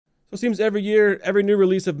So it seems every year, every new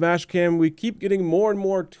release of Mastercam, we keep getting more and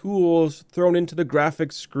more tools thrown into the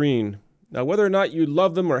graphics screen. Now, whether or not you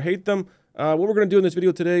love them or hate them, what we're going to do in this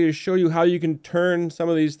video today is show you how you can turn some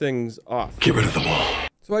of these things off. Get rid of them all.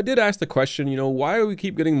 So I did ask the question, why do we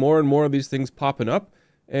keep getting more and more of these things popping up?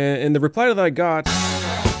 And the reply that I got...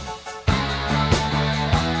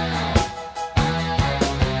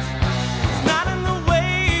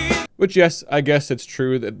 Which, yes, I guess it's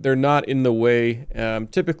true that they're not in the way.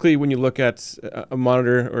 Typically, when you look at a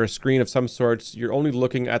monitor or a screen of some sorts, you're only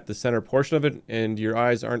looking at the center portion of it, and your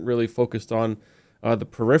eyes aren't really focused on the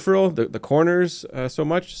peripheral, the corners so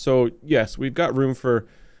much. So, yes, we've got room for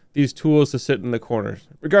these tools to sit in the corners.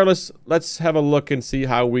 Regardless, let's have a look and see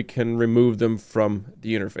how we can remove them from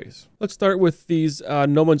the interface. Let's start with these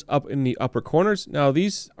gnomens up in the upper corners. Now,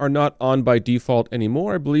 these are not on by default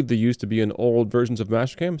anymore. I believe they used to be in old versions of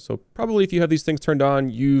Mastercam. So probably if you have these things turned on,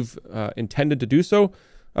 you've intended to do so.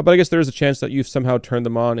 But I guess there's a chance that you've somehow turned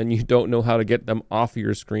them on and you don't know how to get them off of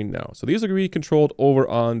your screen now. So these are going to be controlled over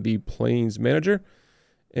on the planes manager.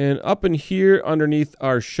 And up in here underneath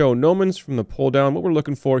our show gnomens from the pull down, what we're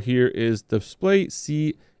looking for here is display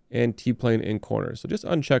C and T plane in corners. So just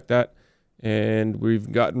uncheck that and we've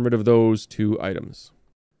gotten rid of those two items.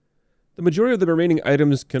 The majority of the remaining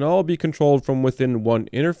items can all be controlled from within one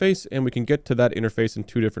interface, and we can get to that interface in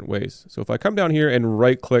two different ways. So if I come down here and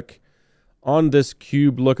right click on this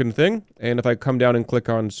cube looking thing, and if I come down and click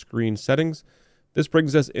on screen settings, this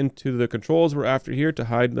brings us into the controls we're after here to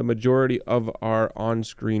hide the majority of our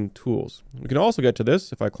on-screen tools. We can also get to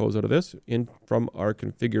this, if I close out of this, in from our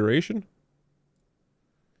configuration.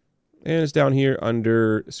 And it's down here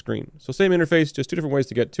under screen. So same interface, just two different ways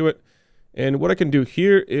to get to it. And what I can do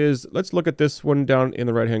here is, let's look at this one down in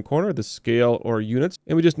the right-hand corner, the scale or units.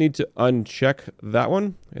 And we just need to uncheck that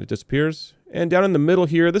one, and it disappears. And down in the middle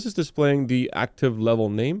here, this is displaying the active level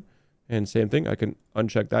name. And same thing, I can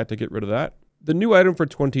uncheck that to get rid of that. The new item for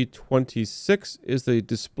 2026 is the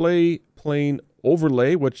display plane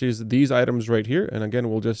overlay, which is these items right here. And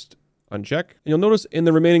again, we'll just uncheck. And you'll notice in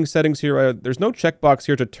the remaining settings here, there's no checkbox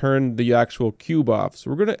here to turn the actual cube off.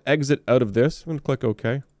 So we're going to exit out of this. I'm going to click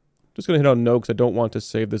OK. Just going to hit on no because I don't want to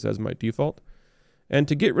save this as my default. And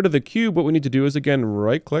to get rid of the cube, what we need to do is again,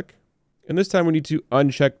 right click. And this time we need to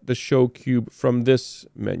uncheck the show cube from this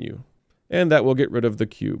menu. And that will get rid of the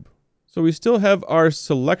cube. So we still have our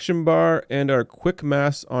selection bar and our quick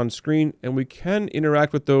mask on screen, and we can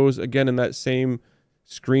interact with those again in that same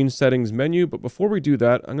screen settings menu. But before we do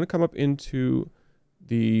that, I'm going to come up into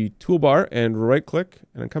the toolbar and right click,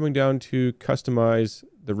 and I'm coming down to customize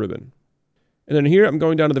the ribbon. And then here I'm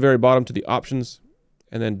going down to the very bottom to the options,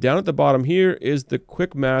 and then down at the bottom here is the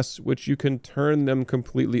quick masks, which you can turn them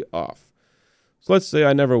completely off. So let's say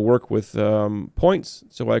I never work with points,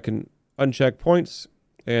 so I can uncheck points.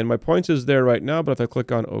 And my points is there right now, but if I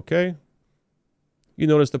click on OK, you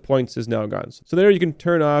notice the points is now gone. So there you can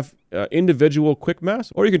turn off individual quick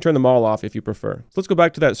masks, or you can turn them all off if you prefer. So let's go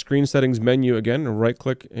back to that screen settings menu again, and right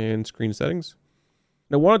click and screen settings.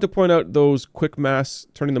 Now I wanted to point out those quick masks,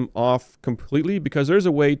 turning them off completely, because there's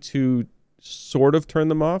a way to sort of turn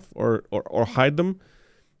them off or hide them.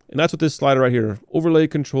 And that's what this slider right here, overlay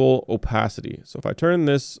control opacity. So if I turn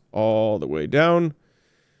this all the way down,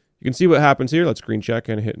 you can see what happens here. Let's screen check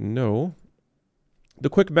and hit no.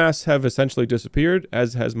 The quick masks have essentially disappeared,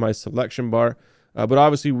 as has my selection bar. But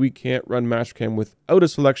obviously we can't run Mastercam without a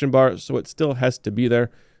selection bar, so it still has to be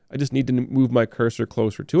there. I just need to move my cursor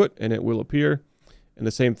closer to it and it will appear. And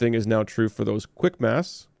the same thing is now true for those quick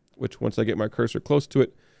masks, which once I get my cursor close to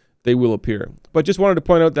it, they will appear. But just wanted to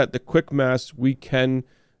point out that the quick masks, we can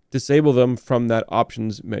disable them from that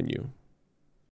options menu.